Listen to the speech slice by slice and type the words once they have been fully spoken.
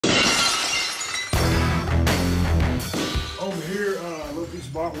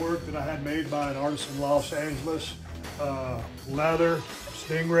of artwork that I had made by an artist in Los Angeles. Leather,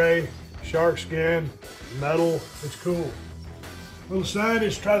 stingray, shark skin, metal. It's cool. Little sign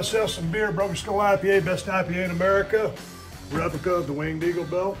is try to sell some beer. Broken Skull IPA, best IPA in America. Replica of the Winged Eagle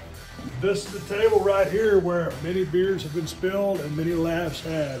belt. This is the table right here where many beers have been spilled and many laughs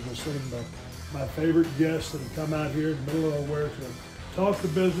had with some of my favorite guests that have come out here in the middle of nowhere to talk the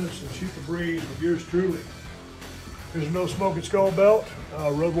business and shoot the breeze with yours truly. There's a No Smoking Skull belt.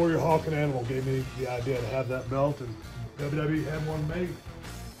 Road Warrior Hawk and Animal gave me the idea to have that belt, and WWE had one made.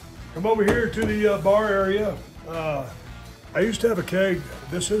 Come over here to the bar area. I used to have a keg.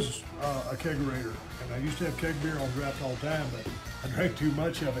 This is a kegerator, and I used to have keg beer on draft all the time, but I drank too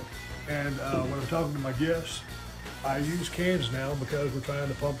much of it. And when I'm talking to my guests, I use cans now because we're trying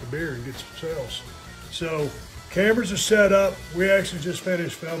to pump the beer and get some sales. So cameras are set up. We actually just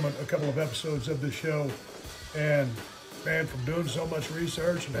finished filming a couple of episodes of this show. And man, from doing so much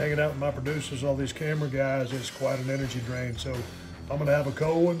research and hanging out with my producers, all these camera guys, it's quite an energy drain. So I'm gonna have a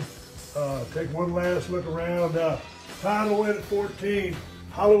cold one. Take one last look around. Title win at 14.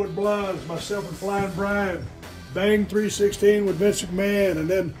 Hollywood Blondes, myself and Flying Brian. Bang 316 with Vince McMahon, and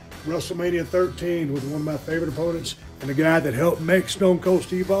then WrestleMania 13 with one of my favorite opponents and the guy that helped make Stone Cold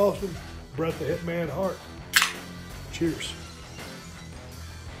Steve Austin, Bret the Hitman Hart. Cheers.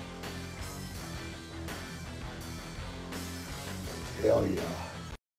 Hell yeah.